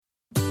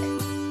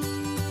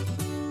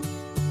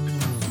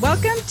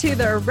Welcome to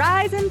the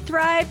Rise and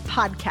Thrive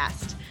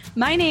podcast.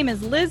 My name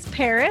is Liz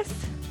Paris.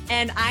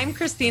 And I'm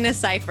Christina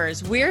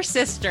Cyphers. We're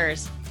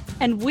sisters.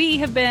 And we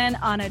have been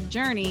on a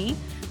journey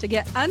to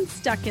get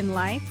unstuck in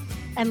life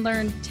and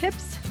learn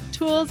tips,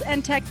 tools,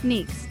 and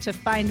techniques to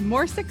find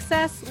more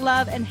success,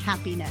 love, and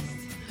happiness.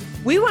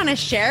 We want to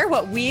share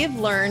what we've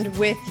learned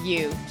with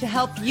you to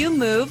help you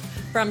move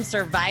from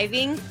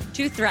surviving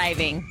to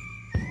thriving.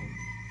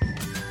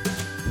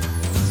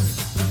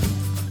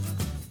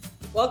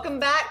 Welcome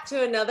back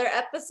to another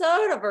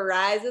episode of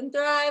Rise and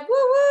Thrive.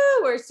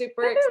 Woo-woo! We're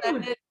super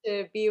excited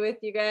to be with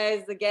you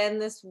guys again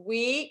this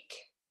week.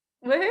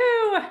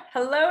 Woohoo!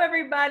 Hello,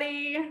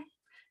 everybody.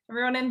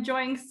 Everyone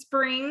enjoying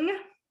spring?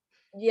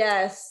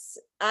 Yes,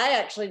 I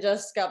actually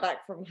just got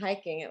back from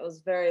hiking. It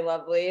was very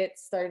lovely.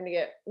 It's starting to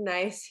get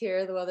nice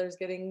here. The weather's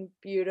getting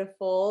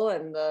beautiful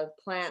and the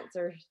plants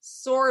are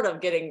sort of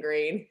getting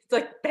green. It's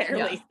like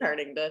barely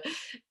starting to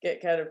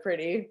get kind of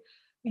pretty.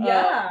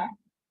 Yeah.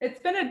 It's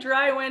been a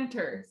dry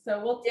winter,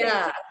 so we'll take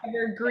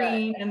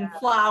evergreen and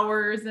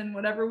flowers and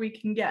whatever we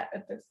can get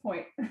at this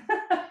point.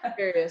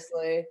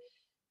 Seriously.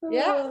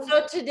 Yeah.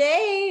 So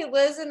today,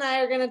 Liz and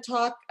I are going to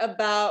talk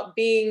about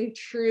being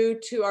true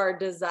to our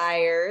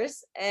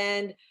desires.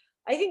 And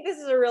I think this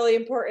is a really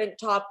important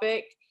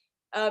topic,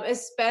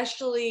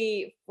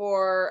 especially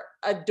for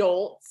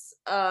adults.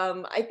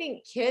 I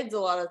think kids, a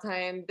lot of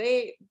time,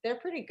 they're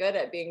pretty good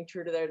at being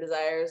true to their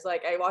desires.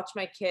 Like I watch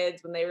my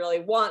kids when they really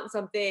want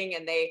something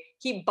and they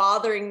keep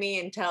bothering me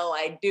until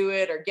I do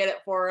it or get it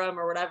for them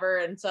or whatever.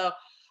 And so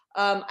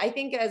I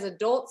think as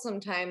adults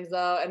sometimes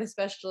though, and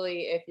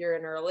especially if you're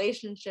in a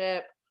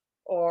relationship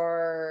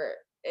or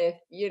if,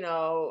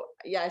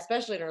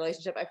 especially in a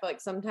relationship, I feel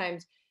like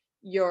sometimes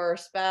your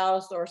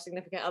spouse or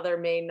significant other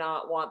may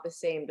not want the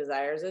same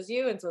desires as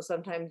you. And so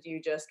sometimes you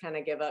just kind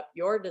of give up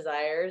your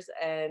desires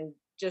and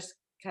just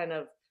kind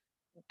of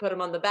put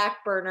them on the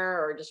back burner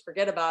or just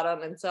forget about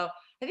them. And so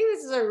I think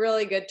this is a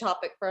really good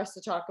topic for us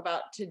to talk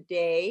about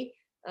today,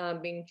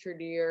 being true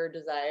to your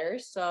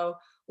desires. So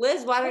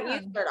Liz, why don't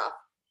you start off?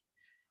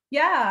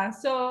 Yeah,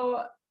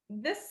 so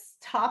this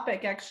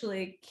topic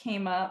actually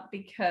came up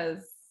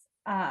because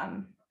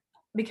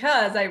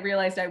I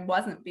realized I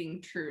wasn't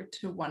being true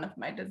to one of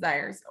my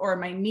desires or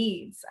my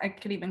needs. I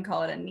could even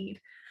call it a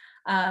need.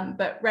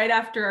 But right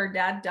after our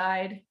dad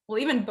died, well,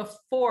 even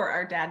before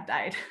our dad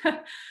died,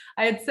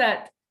 I had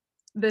set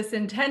this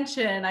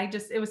intention.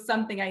 It was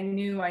something I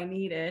knew I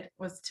needed,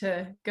 was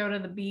to go to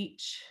the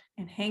beach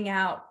and hang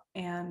out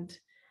and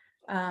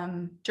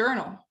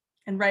journal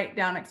and write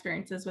down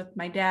experiences with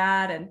my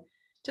dad and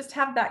just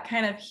have that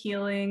kind of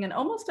healing and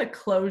almost a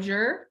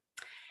closure.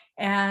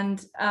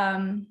 And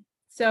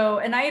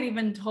and I had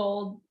even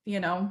told,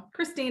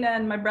 Christina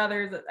and my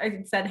brothers, I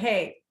had said,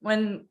 hey,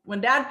 when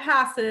dad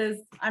passes,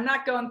 I'm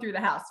not going through the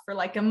house for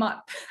like a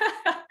month.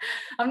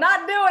 I'm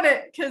not doing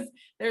it because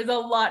there's a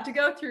lot to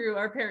go through.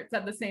 Our parents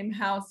had the same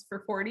house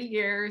for 40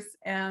 years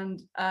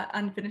and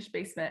unfinished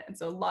basement. And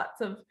so lots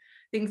of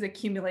things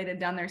accumulated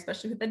down there,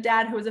 especially with a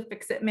dad who was a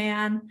fix-it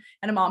man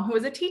and a mom who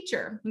was a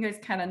teacher. You guys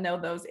kind of know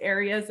those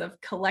areas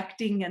of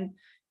collecting and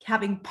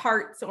having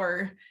parts,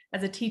 or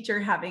as a teacher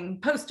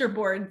having poster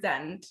boards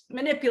and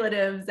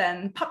manipulatives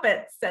and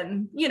puppets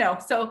and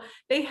so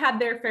they had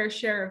their fair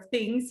share of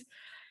things.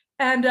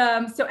 And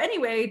so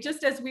anyway,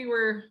 just as we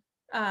were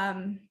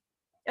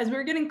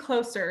getting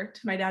closer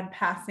to my dad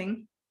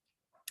passing,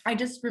 I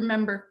just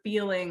remember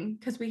feeling,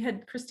 because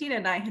Christina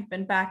and I had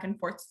been back and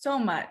forth so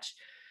much,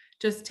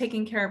 just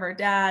taking care of our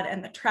dad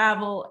and the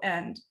travel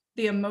and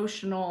the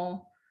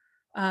emotional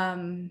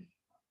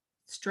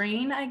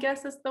strain, I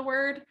guess is the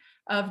word,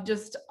 of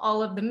just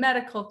all of the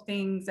medical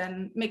things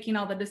and making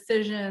all the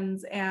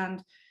decisions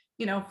and,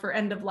 for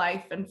end of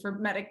life and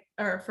for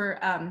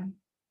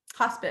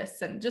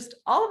hospice and just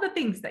all of the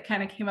things that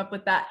kind of came up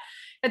with that.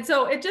 And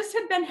so it just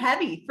had been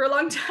heavy for a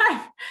long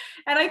time.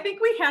 And I think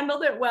we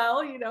handled it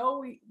well.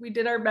 We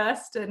did our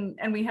best and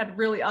we had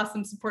really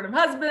awesome supportive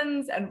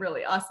husbands and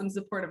really awesome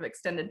supportive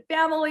extended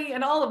family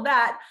and all of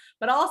that.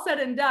 But all said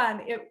and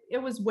done, it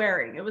was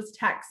wearing, it was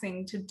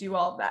taxing to do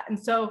all of that. And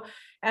so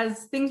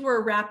as things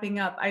were wrapping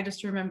up, I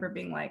just remember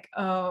being like,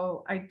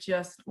 oh, I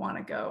just want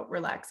to go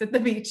relax at the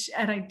beach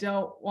and I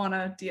don't want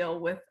to deal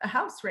with a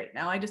house right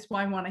now. I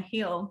want to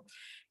heal.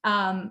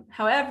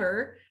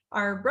 However,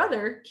 our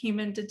brother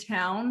came into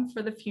town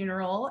for the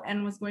funeral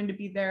and was going to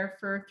be there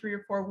for 3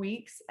 or 4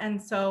 weeks.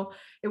 And so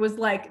it was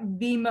like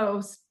the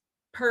most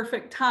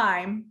perfect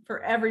time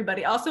for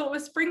everybody. Also, it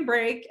was spring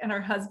break and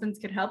our husbands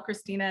could help.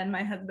 Christina and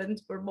my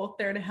husband were both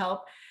there to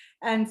help.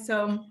 And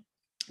so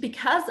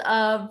because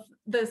of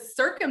the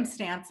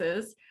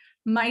circumstances,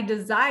 my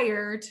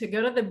desire to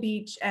go to the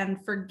beach and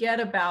forget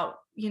about,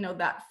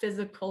 that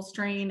physical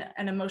strain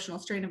and emotional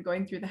strain of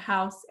going through the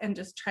house and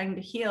just trying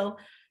to heal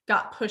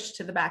got pushed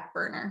to the back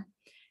burner.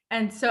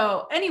 And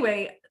so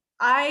anyway,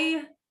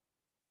 I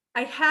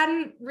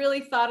hadn't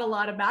really thought a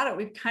lot about it.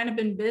 We've kind of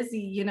been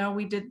busy,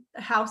 we did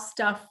house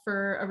stuff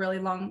for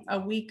a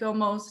week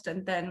almost,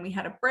 and then we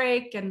had a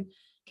break and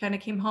kind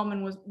of came home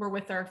and were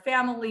with our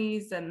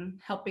families and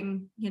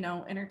helping,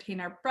 entertain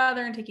our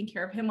brother and taking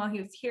care of him while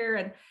he was here.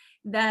 And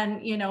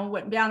then,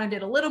 went down and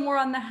did a little more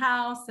on the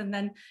house. And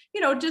then,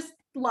 just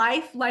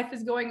life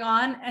is going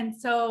on. And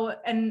so,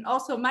 and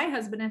also my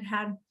husband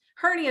had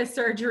hernia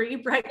surgery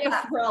right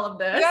before all of You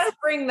this. gotta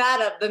bring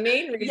that up. The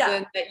main Yeah.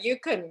 reason that you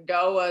couldn't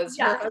go was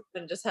her Yeah.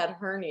 husband just had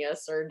hernia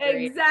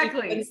surgery.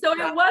 Exactly. So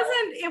it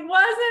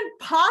wasn't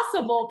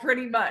possible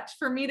pretty much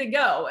for me to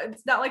go.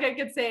 It's not like I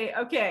could say,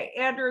 okay,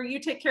 Andrew, you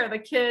take care of the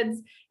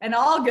kids and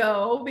I'll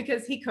go,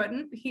 because he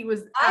couldn't. He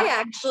was I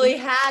actually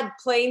had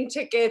plane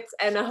tickets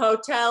and a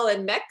hotel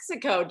in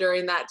Mexico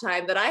during that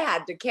time that I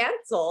had to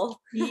cancel.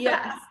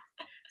 Yes.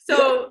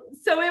 So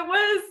it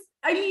was,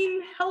 I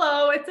mean,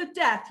 hello, it's a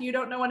death. You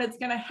don't know when it's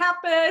going to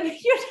happen.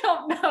 You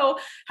don't know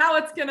how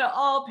it's going to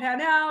all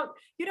pan out.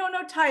 You don't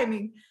know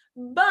timing,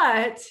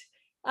 but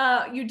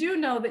you do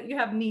know that you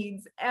have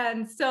needs.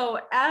 And so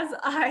as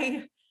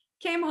I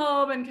came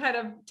home and kind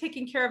of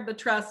taking care of the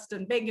trust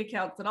and bank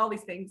accounts and all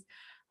these things,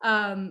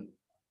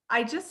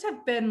 I just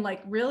have been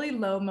like really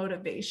low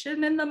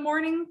motivation in the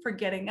morning for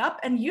getting up.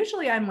 And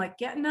usually I'm like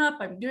getting up,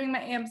 I'm doing my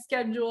AM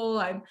schedule,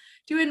 I'm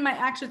doing my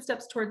action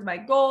steps towards my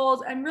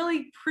goals. I'm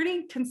really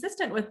pretty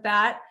consistent with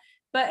that.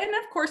 And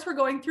of course, we're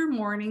going through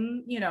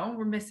mourning,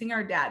 we're missing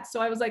our dad.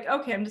 So I was like,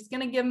 okay, I'm just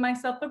going to give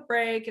myself a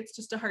break. It's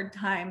just a hard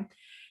time.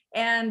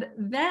 And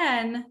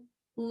then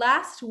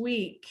last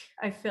week,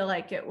 I feel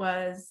like it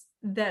was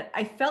that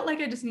I felt like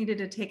I just needed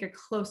to take a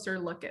closer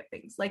look at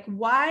things. Like,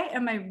 why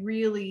am I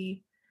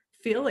really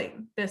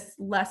feeling this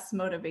less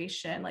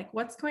motivation? Like,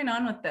 what's going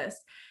on with this?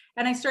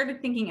 And I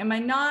started thinking, am I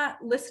not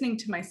listening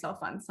to myself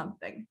on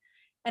something?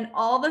 And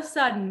all of a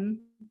sudden,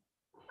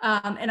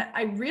 and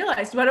I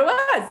realized what it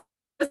was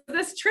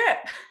this trip.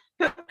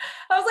 I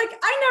was like,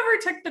 I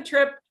never took the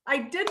trip. I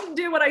didn't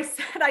do what I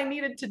said I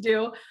needed to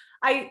do.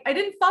 I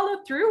didn't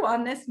follow through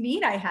on this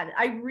need I had.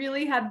 I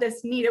really had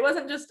this need. It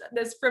wasn't just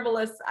this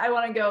frivolous, I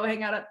want to go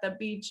hang out at the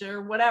beach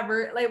or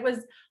whatever. It was,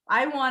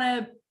 I want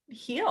to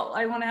heal.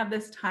 I want to have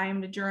this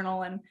time to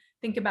journal and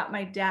think about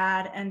my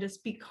dad and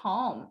just be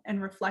calm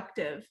and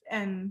reflective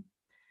and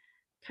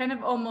kind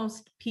of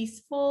almost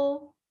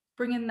peaceful,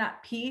 bring in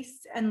that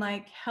peace and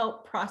like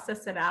help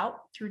process it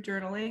out through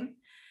journaling.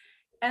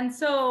 And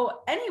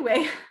so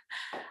anyway,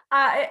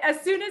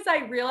 as soon as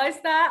I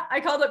realized that, I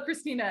called up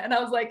Christina and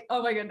I was like,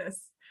 oh my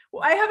goodness,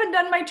 well, I haven't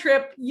done my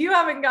trip. You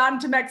haven't gone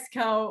to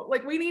Mexico.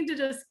 Like, we need to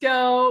just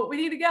go. We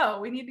need to go.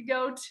 We need to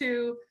go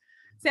to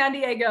San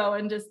Diego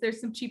and just,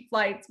 there's some cheap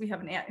flights. We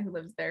have an aunt who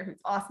lives there who's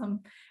awesome.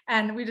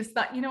 And we just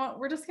thought, you know what,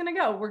 we're just going to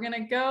go. We're going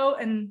to go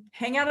and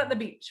hang out at the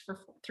beach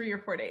for 3 or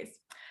 4 days.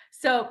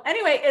 So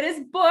anyway, it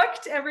is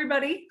booked,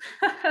 everybody.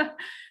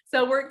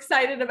 So we're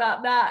excited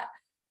about that.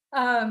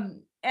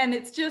 And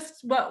it's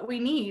just what we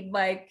need.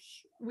 Like,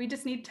 we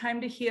just need time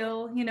to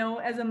heal.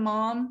 As a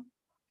mom,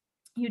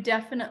 you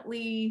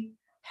definitely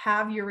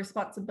have your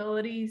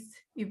responsibilities.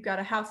 You've got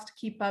a house to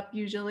keep up.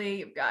 Usually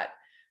you've got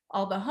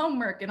all the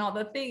homework and all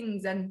the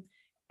things, and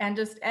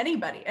just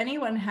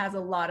anyone has a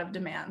lot of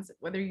demands,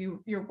 whether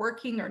you're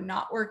working or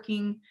not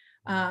working,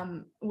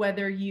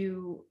 whether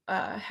you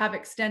have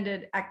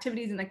extended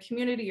activities in the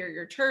community or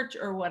your church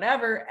or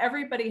whatever.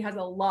 Everybody has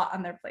a lot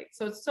on their plate.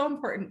 So it's so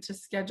important to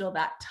schedule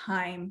that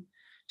time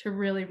to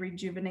really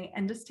rejuvenate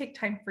and just take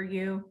time for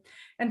you.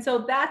 And so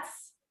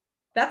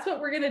that's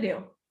what we're going to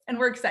do. And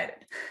we're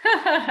excited,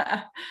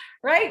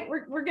 right?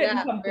 We're getting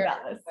pumped about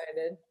this.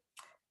 Excited.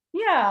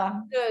 Yeah.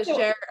 I'm going to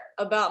share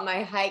about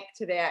my hike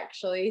today,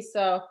 actually.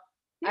 So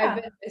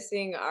I've been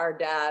missing our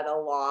dad a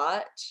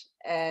lot.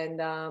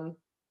 And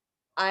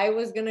I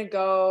was going to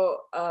go,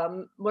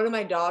 one of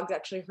my dogs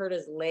actually hurt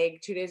his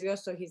leg 2 days ago.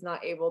 So he's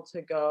not able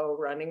to go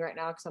running right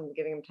now because I'm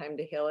giving him time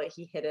to heal it.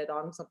 He hit it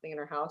on something in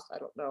our house. I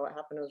don't know what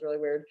happened. It was really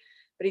weird.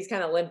 But he's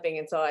kind of limping.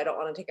 And so I don't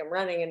want to take him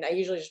running. And I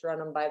usually just run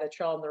him by the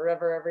trail in the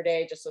river every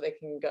day just so they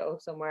can go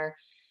somewhere.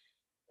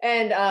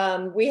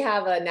 And we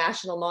have a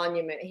national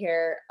monument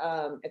here.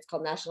 It's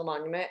called National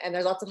Monument, and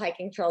there's lots of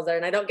hiking trails there.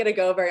 And I don't get to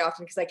go very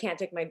often because I can't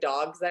take my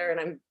dogs there. And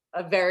I'm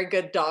a very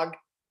good dog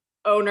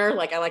owner.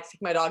 Like, I like to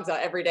take my dogs out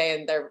every day,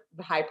 and they're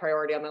high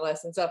priority on my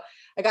list. And so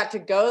I got to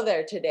go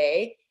there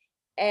today,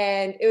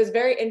 and it was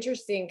very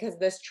interesting because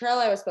this trail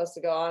I was supposed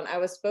to go on, I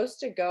was supposed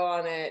to go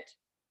on it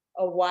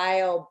a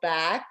while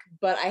back,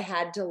 but I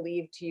had to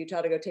leave to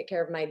Utah to go take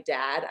care of my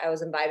dad. I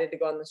was invited to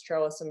go on this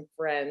trail with some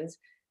friends,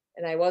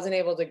 and I wasn't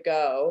able to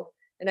go.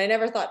 And I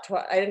never thought,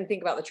 I didn't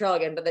think about the trail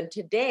again. But then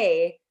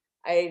today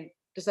I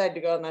decided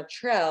to go on that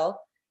trail,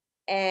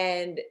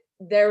 and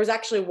there was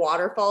actually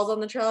waterfalls on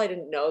the trail. I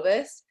didn't know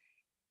this.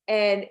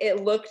 And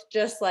it looked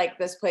just like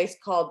this place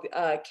called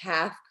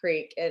Calf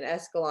Creek in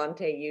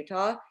Escalante,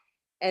 Utah.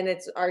 And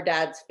it's our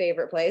dad's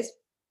favorite place.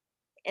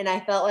 And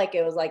I felt like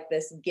it was like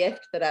this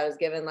gift that I was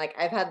given. Like,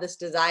 I've had this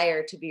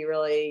desire to be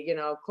really,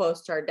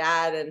 close to our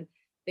dad and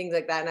things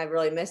like that. And I've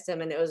really missed him.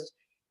 And it was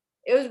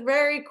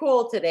very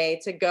cool today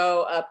to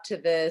go up to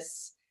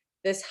this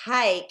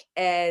hike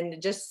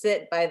and just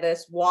sit by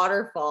this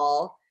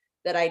waterfall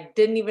that I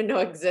didn't even know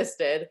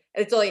existed.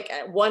 And it's like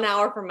 1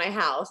 hour from my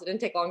house. It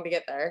didn't take long to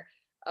get there.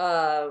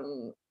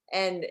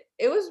 And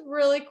it was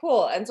really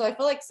cool. And so I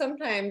feel like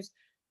sometimes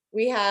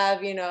we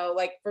have,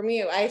 like for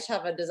me, I just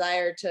have a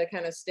desire to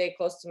kind of stay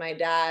close to my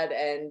dad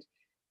and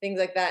things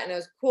like that. And it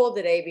was cool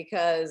today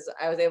because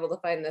I was able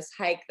to find this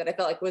hike that I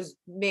felt like was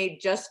made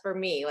just for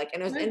me. Like,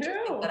 and it was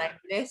interesting that Woohoo. I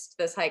missed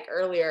this hike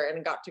earlier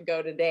and got to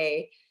go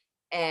today.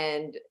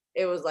 And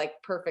it was like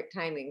perfect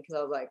timing because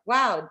I was like,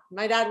 wow,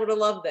 my dad would have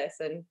loved this.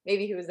 And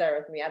maybe he was there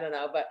with me. I don't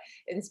know, but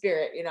in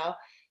spirit.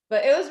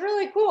 But it was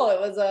really cool.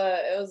 It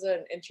was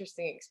an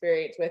interesting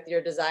experience with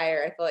your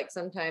desire. I feel like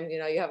sometimes,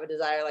 you have a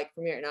desire, like for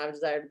me right now, I have a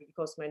desire to be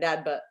close to my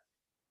dad, but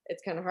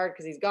it's kind of hard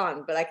because he's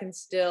gone. But I can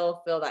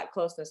still feel that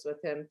closeness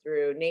with him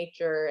through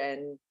nature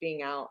and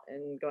being out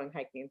and going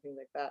hiking and things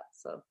like that.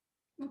 So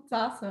That's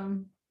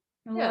awesome.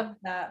 I yeah. love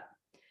that.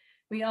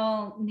 We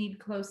all need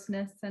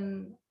closeness,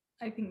 and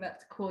I think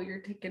that's cool.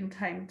 You're taking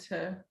time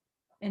to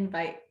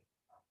invite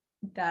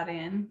that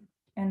in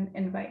and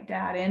invite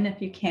dad in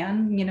if you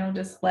can,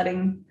 just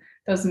letting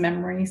those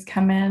memories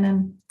come in.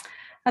 And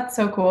that's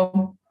so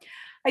cool.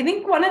 I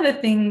think one of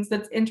the things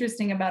that's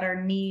interesting about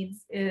our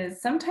needs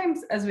is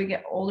sometimes as we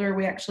get older,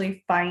 we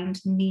actually find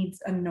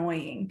needs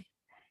annoying.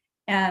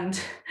 And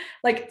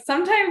like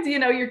sometimes,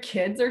 your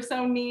kids are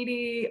so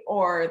needy,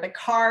 or the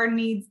car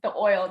needs the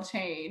oil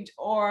change,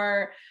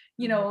 or,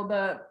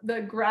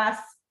 the grass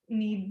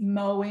needs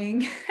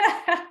mowing.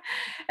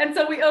 And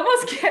so we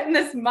almost get in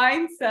this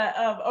mindset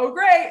of, oh,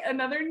 great,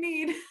 another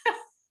need.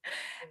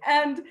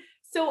 And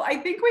so I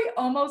think we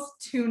almost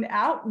tune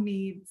out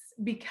needs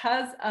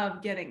because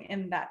of getting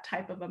in that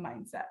type of a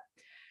mindset.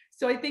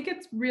 So I think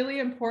it's really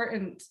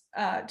important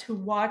to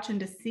watch and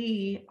to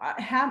see,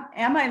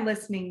 am I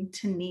listening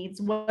to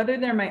needs, whether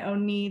they're my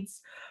own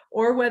needs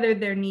or whether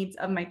they're needs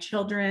of my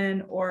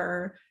children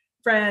or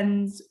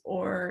friends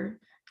or,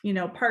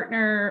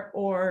 partner,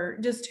 or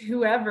just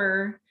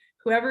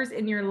whoever's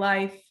in your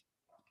life,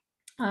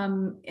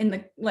 in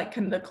the like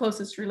kind of the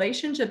closest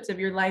relationships of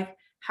your life.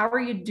 How are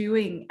you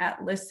doing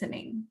at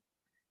listening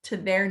to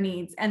their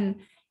needs? And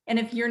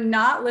if you're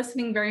not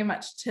listening very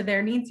much to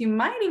their needs, you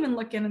might even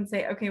look in and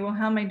say, okay, well,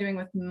 how am I doing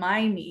with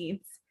my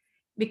needs?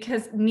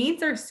 Because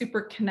needs are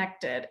super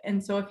connected.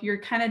 And so if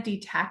you're kind of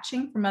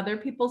detaching from other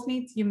people's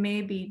needs, you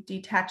may be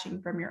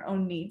detaching from your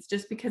own needs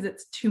just because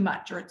it's too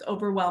much or it's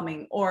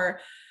overwhelming, or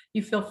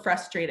you feel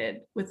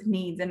frustrated with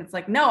needs. And it's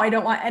like, no, I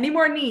don't want any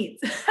more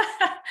needs.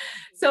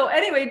 So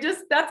anyway,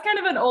 just that's kind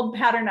of an old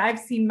pattern I've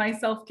seen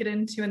myself get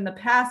into in the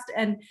past.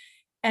 And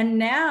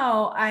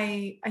now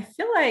I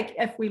feel like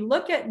if we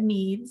look at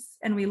needs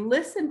and we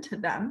listen to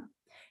them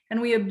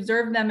and we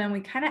observe them and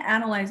we kind of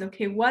analyze,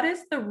 okay, what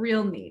is the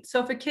real need?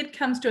 So if a kid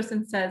comes to us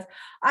and says,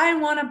 I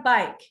want a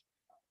bike,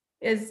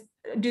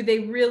 do they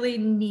really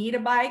need a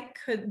bike?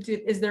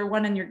 Is there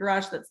one in your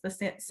garage that's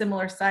the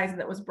similar size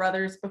that was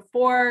brother's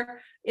before?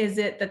 Is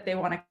it that they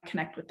want to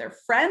connect with their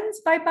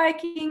friends by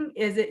biking?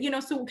 Is it,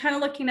 so kind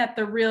of looking at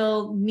the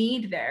real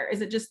need there.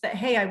 Is it just that,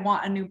 hey, I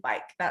want a new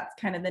bike? That's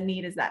kind of the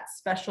need, is that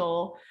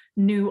special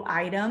new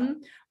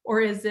item, or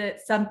is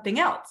it something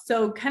else?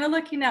 So kind of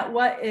looking at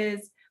what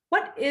is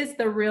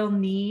the real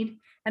need.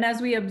 And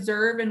as we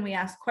observe and we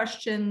ask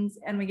questions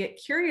and we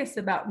get curious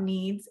about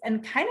needs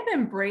and kind of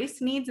embrace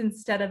needs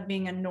instead of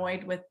being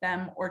annoyed with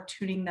them or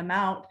tuning them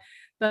out,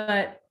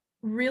 but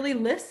really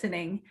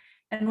listening.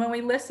 And when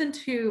we listen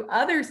to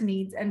others'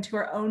 needs and to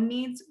our own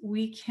needs,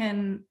 we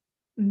can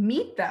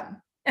meet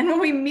them. And when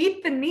we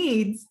meet the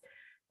needs,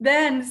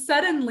 then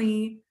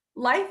suddenly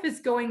life is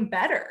going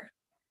better,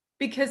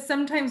 because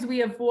sometimes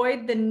we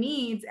avoid the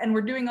needs and we're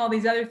doing all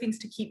these other things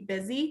to keep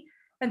busy.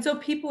 And so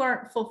people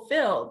aren't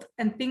fulfilled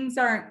and things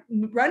aren't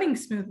running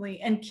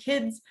smoothly, and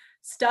kids'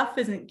 stuff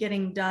isn't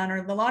getting done,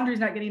 or the laundry's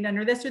not getting done,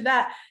 or this or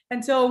that.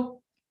 And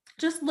so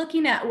just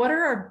looking at what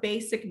are our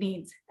basic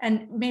needs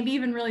and maybe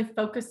even really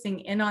focusing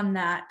in on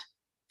that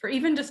for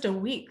even just a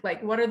week.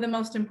 Like, what are the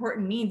most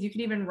important needs? You can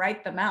even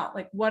write them out.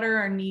 Like, what are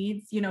our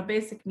needs,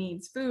 basic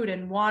needs, food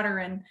and water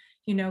and,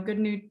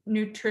 good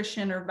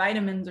nutrition or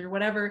vitamins or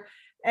whatever,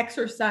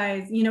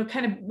 exercise,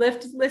 kind of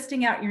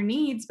listing out your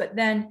needs, but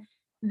then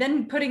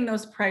putting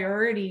those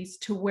priorities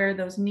to where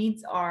those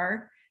needs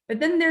are. But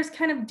then there's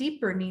kind of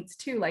deeper needs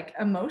too, like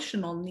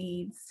emotional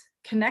needs,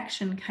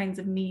 connection kinds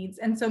of needs.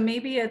 And so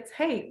maybe it's,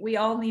 hey, we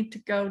all need to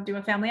go do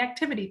a family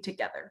activity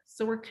together,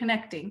 so we're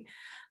connecting.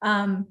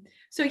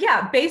 So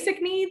yeah,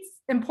 basic needs,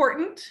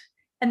 important.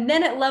 And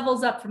then it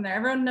levels up from there.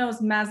 Everyone knows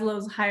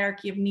Maslow's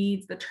hierarchy of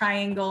needs, the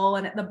triangle,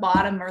 and at the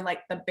bottom are like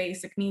the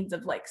basic needs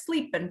of like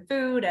sleep and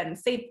food and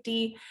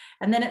safety.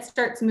 And then it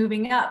starts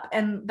moving up.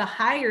 And the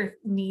higher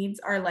needs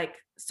are like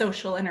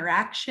social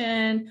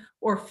interaction,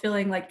 or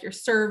feeling like you're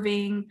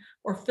serving,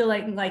 or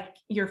feeling like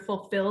you're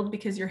fulfilled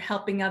because you're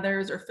helping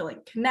others, or feeling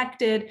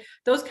connected.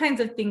 Those kinds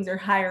of things are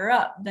higher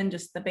up than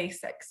just the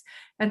basics.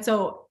 And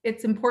so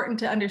it's important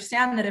to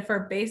understand that if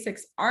our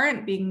basics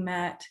aren't being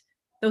met,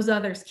 those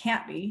others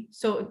can't be.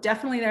 So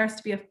definitely there has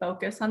to be a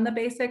focus on the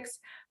basics,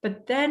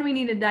 but then we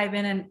need to dive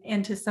in and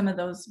into some of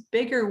those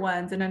bigger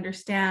ones and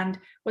understand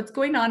what's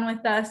going on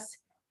with us.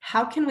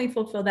 How can we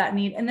fulfill that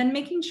need? And then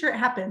making sure it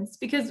happens,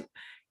 because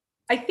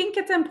I think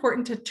it's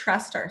important to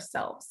trust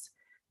ourselves.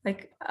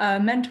 Like a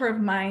mentor of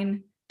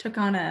mine took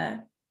on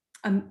a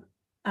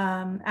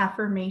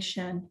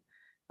affirmation,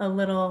 a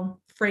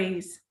little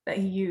phrase that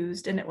he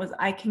used, and it was,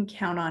 I can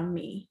count on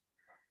me.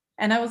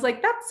 And I was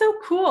like, that's so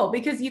cool,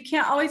 because you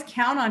can't always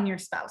count on your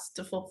spouse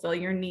to fulfill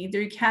your needs,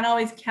 or you can't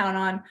always count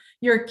on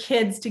your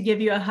kids to give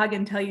you a hug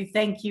and tell you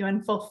thank you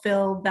and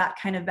fulfill that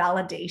kind of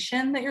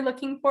validation that you're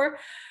looking for.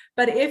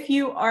 But if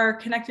you are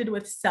connected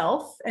with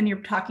self and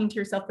you're talking to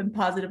yourself in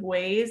positive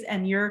ways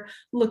and you're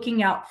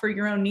looking out for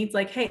your own needs,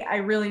 like, hey, I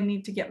really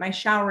need to get my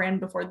shower in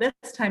before this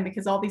time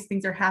because all these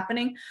things are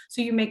happening.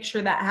 So you make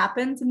sure that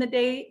happens in the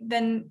day,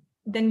 then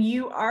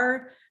you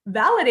are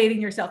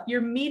validating yourself.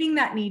 You're meeting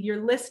that need,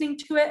 you're listening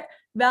to it,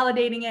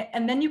 validating it,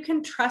 and then you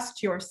can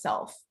trust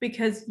yourself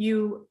because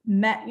you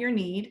met your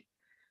need,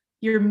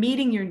 you're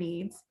meeting your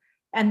needs,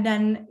 and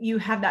then you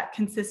have that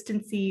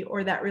consistency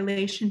or that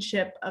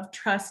relationship of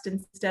trust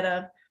instead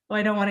of, oh,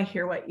 I don't want to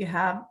hear what you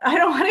have. I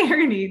don't want to hear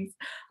your needs.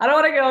 I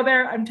don't want to go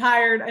there. I'm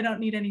tired. I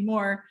don't need any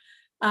more.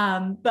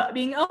 But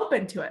being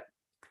open to it.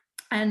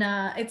 And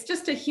it's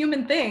just a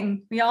human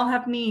thing. We all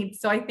have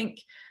needs. So I think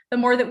the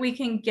more that we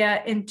can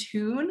get in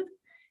tune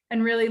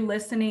and really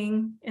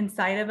listening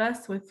inside of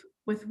us with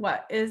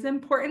what is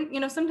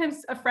important,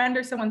 sometimes a friend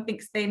or someone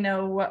thinks they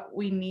know what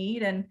we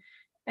need,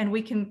 and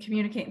we can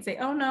communicate and say,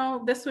 oh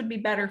no, this would be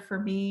better for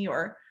me,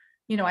 or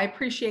I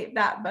appreciate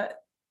that, but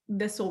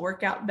this will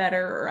work out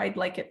better, or I'd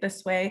like it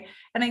this way.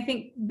 And I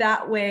think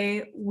that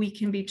way we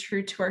can be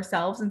true to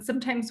ourselves. And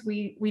sometimes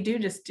we do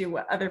just do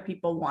what other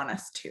people want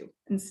us to,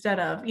 instead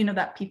of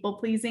that people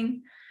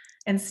pleasing,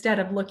 instead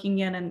of looking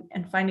in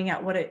and finding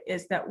out what it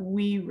is that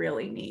we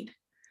really need.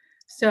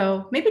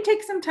 So maybe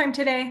take some time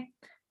today,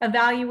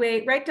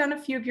 evaluate, write down a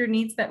few of your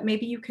needs that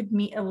maybe you could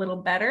meet a little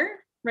better.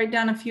 Write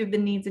down a few of the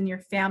needs in your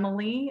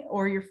family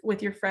or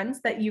with your friends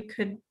that you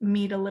could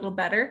meet a little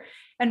better.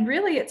 And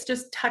really, it's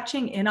just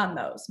touching in on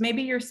those.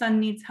 Maybe your son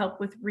needs help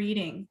with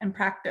reading and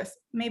practice.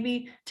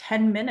 Maybe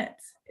 10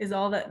 minutes is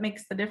all that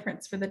makes the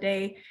difference for the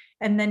day.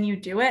 And then you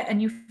do it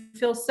and you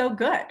feel so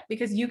good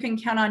because you can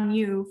count on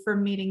you for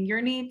meeting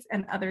your needs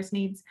and others'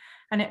 needs.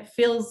 And it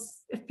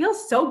feels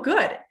so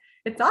good.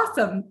 It's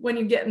awesome when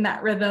you get in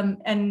that rhythm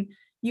and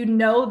you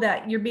know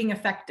that you're being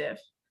effective.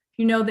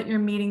 You know that you're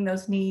meeting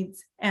those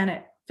needs, and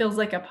it feels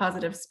like a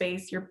positive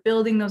space. You're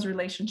building those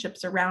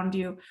relationships around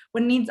you.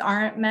 When needs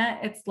aren't met,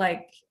 it's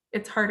like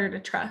it's harder to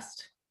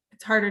trust.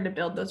 It's harder to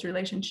build those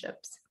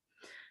relationships.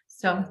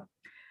 So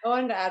I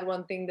wanted to add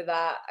one thing to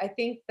that. I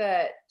think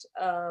that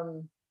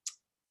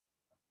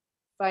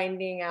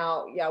finding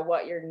out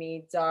what your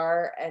needs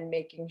are and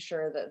making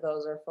sure that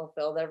those are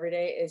fulfilled every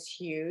day is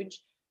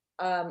huge.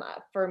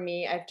 For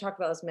me, I've talked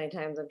about this many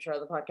times, I'm sure, on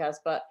the podcast,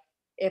 but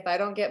if I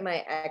don't get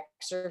my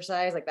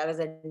exercise, like that is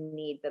a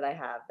need that I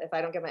have. If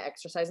I don't get my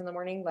exercise in the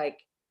morning, like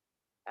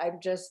I'm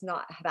just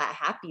not that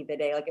happy the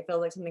day. Like it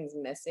feels like something's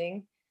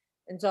missing.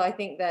 And so I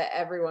think that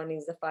everyone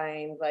needs to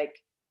find, like,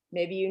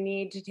 maybe you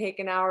need to take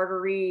an hour to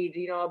read,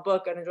 a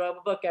book, an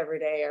enjoyable book every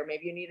day, or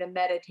maybe you need to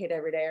meditate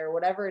every day, or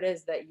whatever it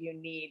is that you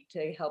need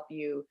to help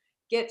you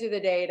get through the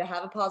day, to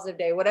have a positive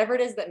day, whatever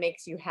it is that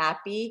makes you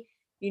happy,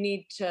 you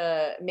need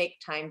to make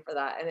time for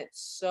that. And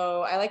it's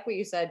so, I like what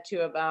you said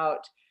too about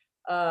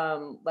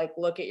like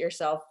look at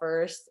yourself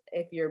first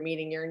if you're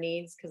meeting your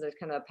needs, because there's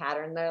kind of a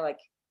pattern there. Like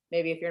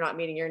maybe if you're not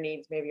meeting your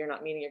needs, maybe you're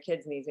not meeting your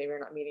kids' needs, maybe you're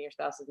not meeting your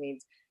spouse's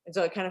needs. And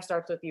so it kind of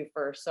starts with you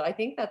first. So I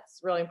think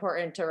that's really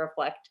important to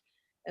reflect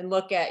and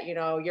look at,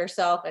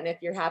 yourself, and if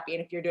you're happy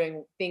and if you're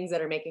doing things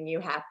that are making you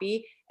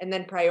happy, and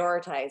then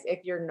prioritize.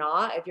 If you're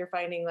not, if you're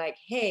finding like,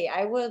 hey,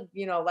 I would,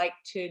 like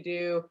to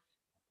do,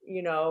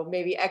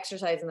 maybe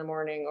exercise in the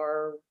morning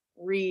or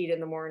read in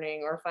the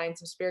morning or find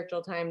some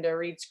spiritual time to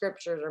read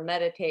scriptures or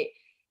meditate,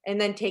 and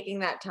then taking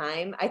that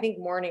time. I think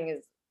morning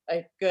is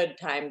a good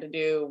time to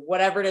do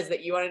whatever it is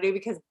that you want to do,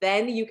 because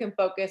then you can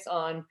focus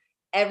on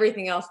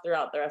everything else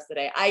throughout the rest of the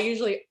day. I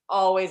usually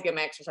always get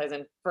my exercise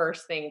in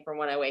first thing from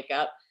when I wake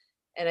up,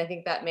 and I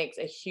think that makes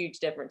a huge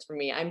difference for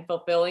me. I'm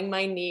fulfilling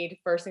my need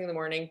first thing in the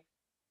morning,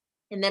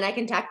 and then I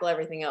can tackle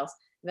everything else.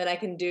 Then I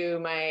can do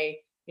my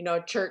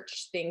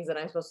church things that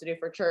I'm supposed to do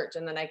for church.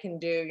 And then I can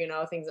do,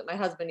 things that my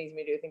husband needs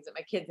me to do, things that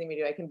my kids need me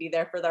to do. I can be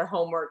there for their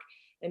homework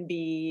and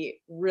be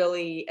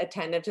really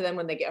attentive to them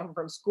when they get home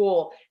from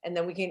school. And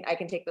then I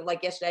can take them,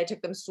 like yesterday, I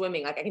took them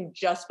swimming. Like I can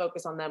just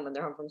focus on them when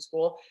they're home from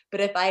school.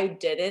 But if I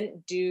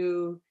didn't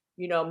do,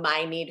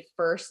 my need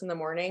first in the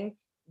morning,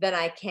 then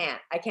I can't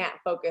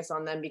focus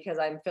on them because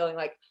I'm feeling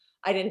like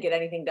I didn't get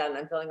anything done.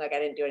 I'm feeling like I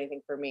didn't do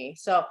anything for me.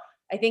 So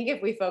I think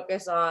if we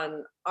focus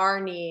on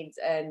our needs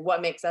and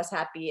what makes us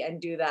happy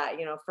and do that,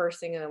 first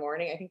thing in the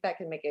morning, I think that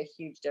can make a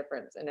huge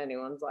difference in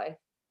anyone's life.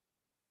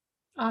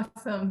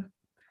 Awesome.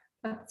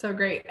 That's so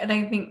great. And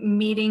I think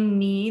meeting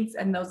needs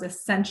and those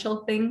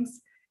essential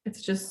things,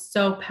 it's just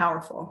so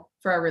powerful.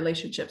 for our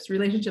relationship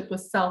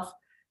with self,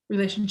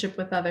 relationship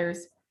with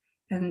others.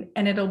 And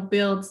it'll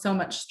build so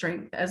much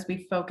strength as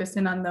we focus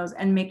in on those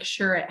and make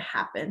sure it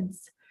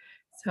happens.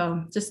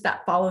 So just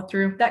that follow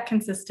through, that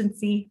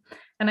consistency.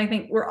 And I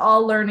think we're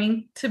all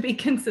learning to be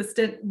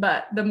consistent,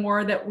 but the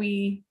more that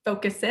we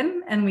focus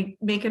in and we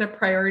make it a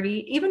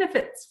priority, even if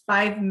it's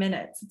 5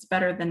 minutes, it's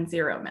better than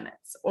 0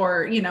 minutes,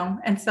 or,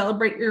 and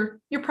celebrate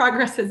your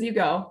progress as you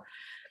go.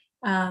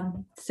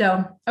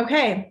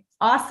 Okay,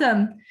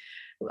 awesome.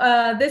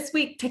 This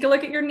week, take a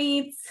look at your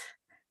needs,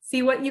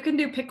 see what you can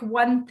do. Pick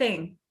one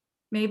thing.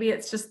 Maybe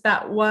it's just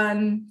that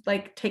one,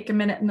 like take a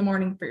minute in the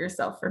morning for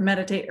yourself, or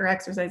meditate or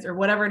exercise or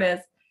whatever it is.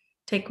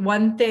 Take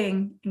one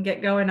thing and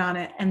get going on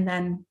it. And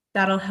then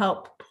that'll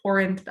help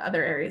pour into the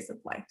other areas of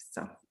life.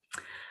 So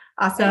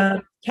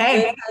awesome.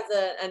 Okay. It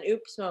has an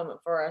oops moment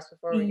for us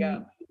before we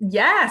go.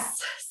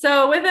 Yes.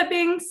 So with it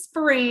being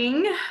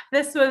spring,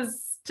 this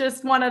was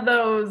just one of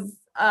those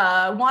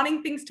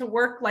wanting things to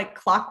work like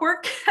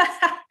clockwork.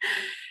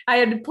 I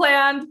had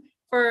planned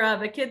for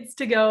the kids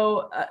to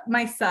go,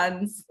 my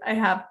sons, I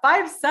have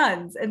 5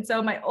 sons. And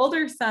so my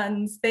older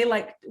sons,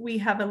 we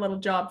have a little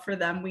job for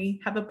them.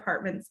 We have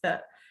apartments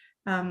that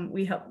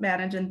we help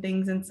manage and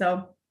things. And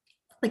so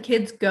the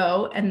kids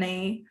go and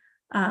they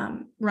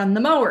run the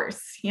mowers,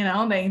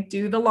 they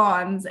do the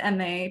lawns and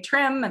they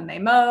trim and they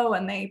mow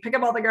and they pick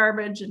up all the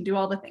garbage and do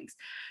all the things.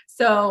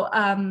 So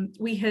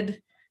we had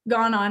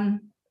gone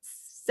on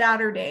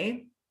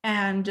Saturday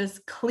and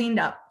just cleaned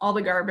up all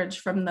the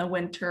garbage from the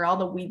winter, all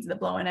the weeds that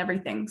blow and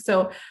everything.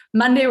 So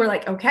Monday we're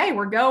like, okay,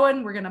 we're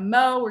going to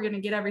mow, we're going to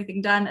get everything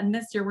done. And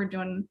this year we're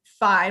doing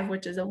 5,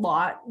 which is a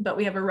lot, but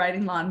we have a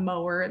riding lawn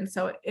mower. And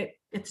so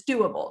it's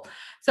doable.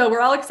 So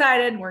we're all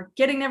excited. We're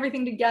getting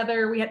everything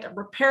together. We had to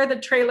repair the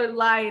trailer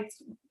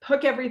lights,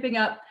 hook everything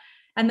up.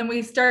 And then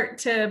we start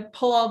to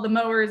pull all the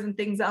mowers and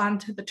things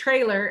onto the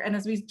trailer. And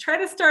as we try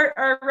to start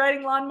our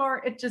riding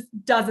lawnmower, it just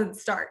doesn't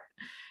start.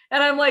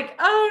 And I'm like,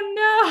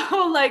 oh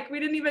no, like we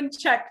didn't even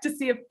check to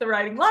see if the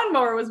riding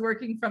lawnmower was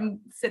working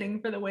from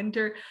sitting for the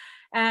winter.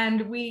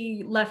 And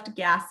we left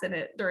gas in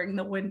it during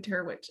the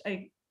winter, which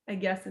I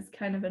guess is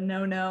kind of a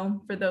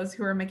no-no for those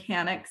who are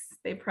mechanics.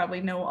 They probably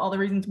know all the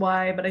reasons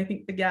why, but I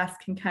think the gas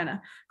can kind of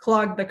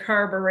clog the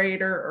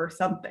carburetor or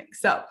something.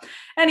 So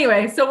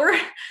anyway, so we're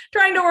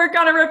trying to work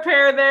on a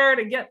repair there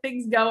to get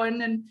things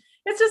going. And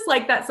it's just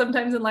like that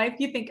sometimes in life.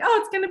 You think, oh,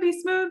 it's going to be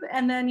smooth.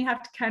 And then you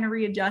have to kind of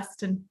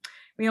readjust. And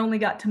we only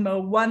got to mow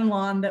one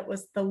lawn that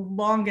was the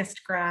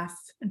longest grass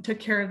and took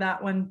care of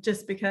that one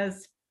just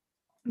because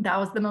that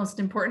was the most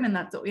important. And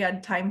that's what we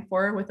had time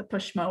for with a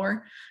push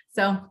mower.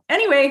 So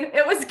anyway,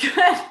 it was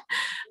good,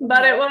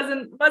 but it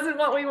wasn't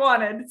what we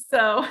wanted.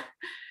 So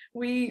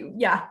we're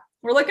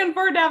looking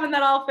forward to having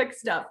that all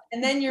fixed up.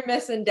 And then you're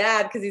missing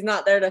Dad because he's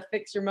not there to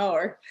fix your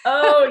mower.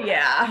 Oh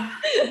yeah,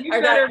 you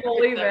better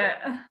believe it.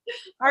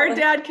 Our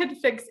dad could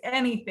fix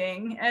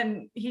anything,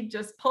 and he'd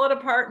just pull it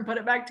apart and put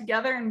it back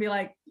together and be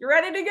like, "You're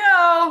ready to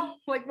go."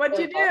 Like, what'd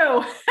you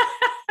do?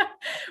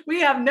 We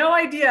have no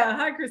idea,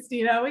 huh,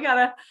 Christina? We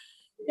have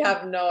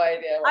no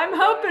idea. I'm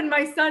hoping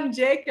my son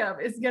Jacob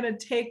is going to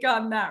take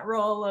on that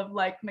role of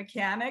like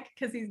mechanic,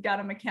 because he's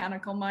got a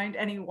mechanical mind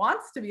and he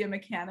wants to be a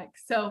mechanic.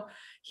 So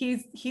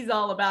he's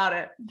all about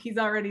it. He's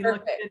already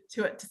looked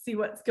into it to see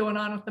what's going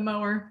on with the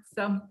mower.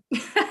 So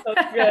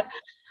good.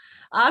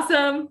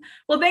 Awesome.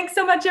 Well, thanks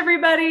so much,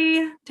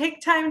 everybody. Take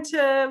time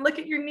to look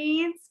at your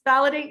needs,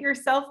 validate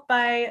yourself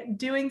by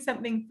doing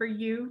something for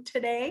you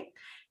today,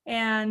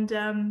 and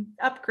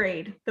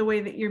upgrade the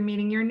way that you're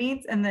meeting your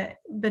needs and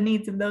the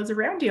needs of those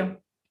around you.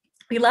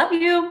 We love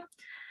you.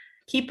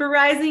 Keep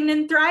arising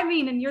and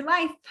thriving in your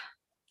life.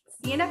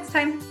 See you next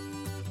time.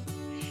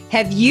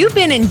 Have you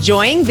been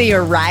enjoying the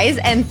Arise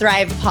and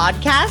Thrive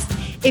podcast?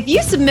 If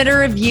you submit a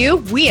review,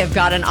 we have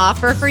got an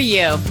offer for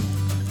you.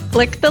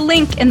 Click the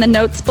link in the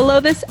notes below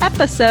this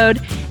episode,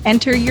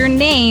 enter your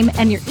name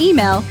and your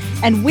email,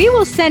 and we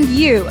will send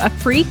you a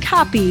free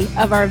copy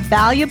of our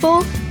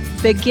valuable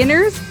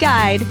Beginner's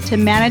Guide to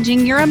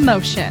Managing Your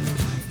Emotion.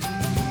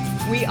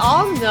 We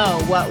all know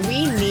what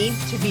we need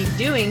to be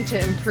doing to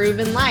improve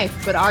in life,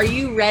 but are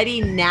you ready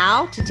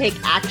now to take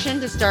action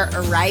to start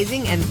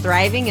arising and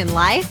thriving in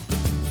life?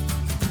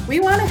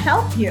 We want to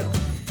help you.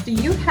 Do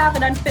you have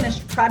an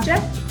unfinished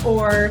project,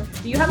 or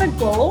do you have a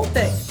goal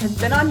that has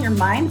been on your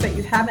mind but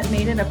you haven't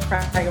made it a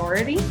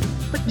priority?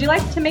 Would you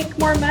like to make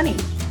more money?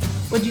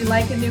 Would you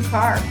like a new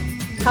car?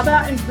 How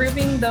about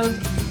improving those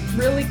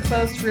really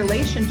close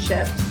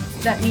relationships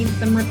that need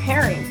some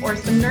repairing or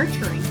some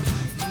nurturing?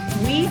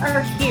 We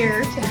are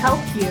here to help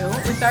you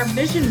with our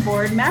Vision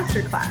Board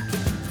Masterclass.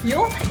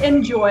 You'll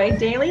enjoy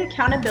daily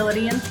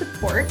accountability and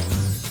support.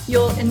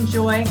 You'll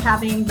enjoy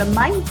having the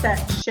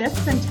mindset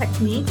shifts and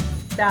techniques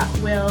that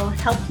will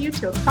help you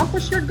to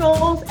accomplish your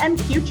goals and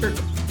future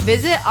goals.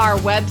 Visit our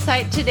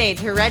website today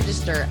to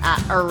register at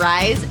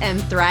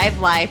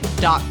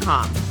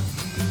ariseandthrivelife.com.